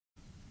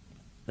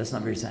That's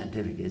not very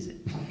scientific, is it?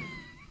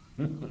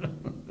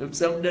 If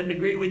something doesn't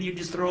agree with you,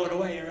 just throw it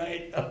away,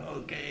 right?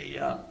 Okay,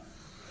 yeah.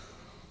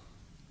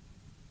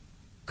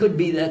 Could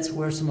be that's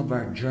where some of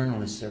our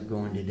journalists are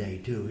going today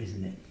too,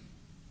 isn't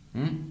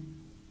it?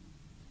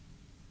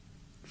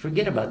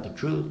 Forget about the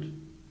truth.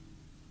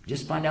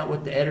 Just find out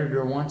what the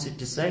editor wants it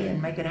to say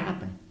and make it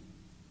happen.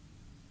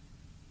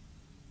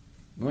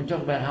 You want to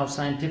talk about how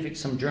scientific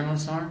some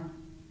journalists are?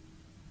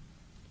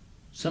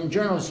 Some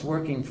journalists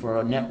working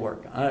for a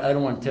network. I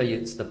don't want to tell you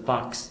it's the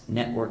Fox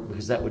network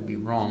because that would be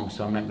wrong,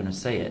 so I'm not going to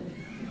say it.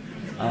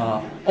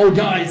 Oh,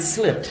 no, it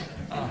slipped.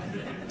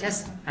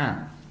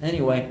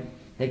 Anyway,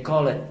 they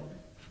call it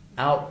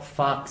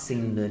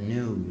outfoxing the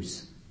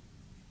news.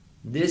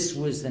 This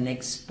was an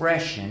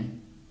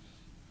expression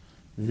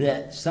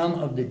that some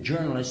of the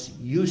journalists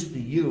used to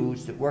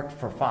use that worked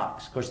for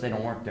Fox. Of course, they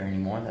don't work there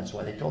anymore. That's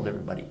why they told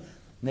everybody.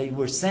 They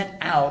were sent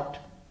out.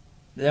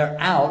 They're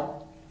out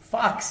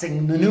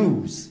foxing the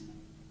news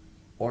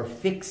or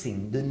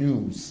fixing the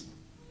news.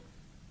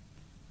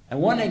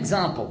 And one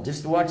example,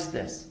 just watch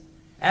this.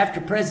 After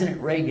President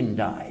Reagan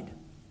died,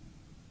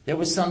 there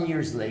was some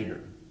years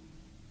later,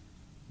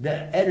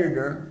 the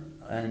editor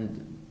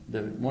and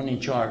the one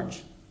in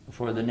charge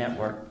for the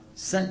network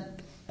sent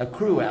a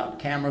crew out,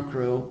 camera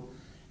crew,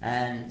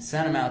 and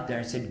sent them out there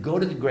and said, go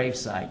to the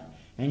gravesite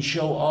and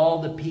show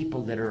all the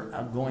people that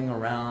are going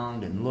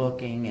around and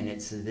looking, and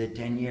it's the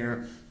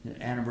 10-year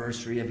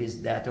anniversary of his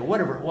death, or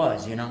whatever it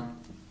was, you know.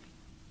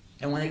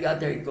 And when they got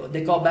there,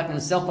 they called back on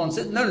the cell phone and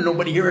said, no,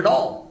 nobody here at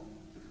all.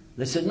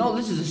 They said, no,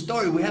 this is a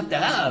story we have to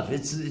have.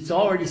 It's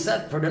already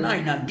set for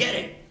tonight. Now get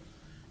it.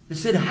 They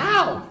said,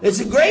 how? It's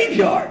a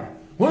graveyard.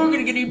 Where are we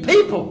going to get any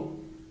people?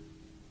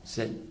 I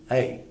said,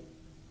 hey,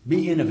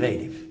 be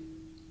innovative.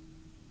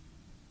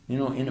 You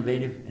know,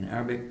 innovative in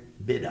Arabic?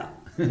 Bid'ah.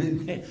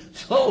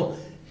 So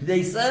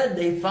they said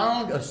they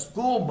found a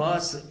school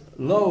bus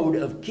load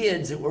of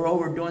kids that were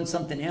over doing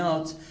something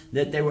else,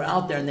 that they were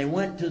out there, and they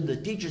went to the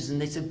teachers and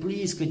they said,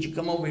 please, could you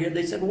come over here?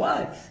 They said,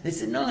 why? They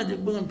said, no, we're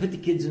going to put the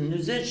kids in the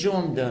news. Let's show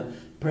them the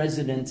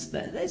presidents.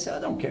 They said,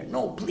 I don't care.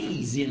 No,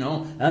 please, you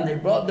know. And they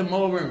brought them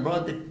over and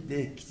brought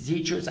the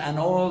teachers and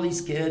all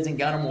these kids and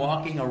got them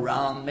walking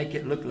around, make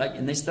it look like,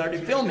 and they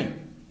started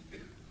filming.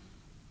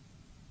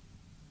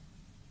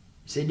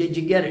 Say, did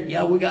you get it?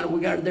 Yeah, we got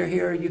it. They're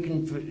here. You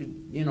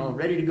can, you know,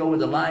 ready to go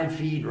with a live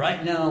feed.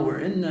 Right now,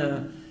 we're in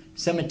the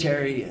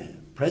cemetery.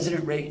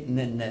 President Reagan.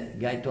 And then the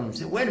guy told him,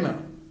 said, wait a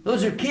minute.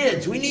 Those are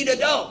kids. We need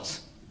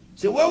adults. He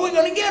said, where are we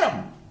going to get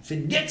them? He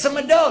said, get some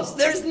adults.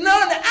 There's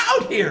none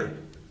out here.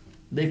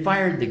 They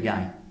fired the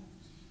guy.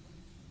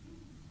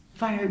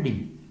 Fired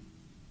him.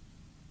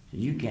 So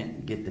you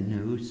can't get the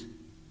news.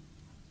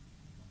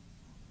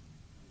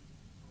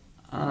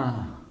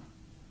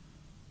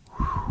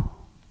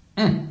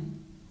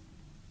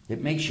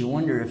 It makes you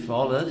wonder if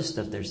all the other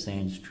stuff they're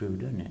saying is true,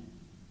 doesn't it?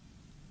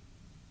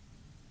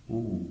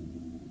 Ooh.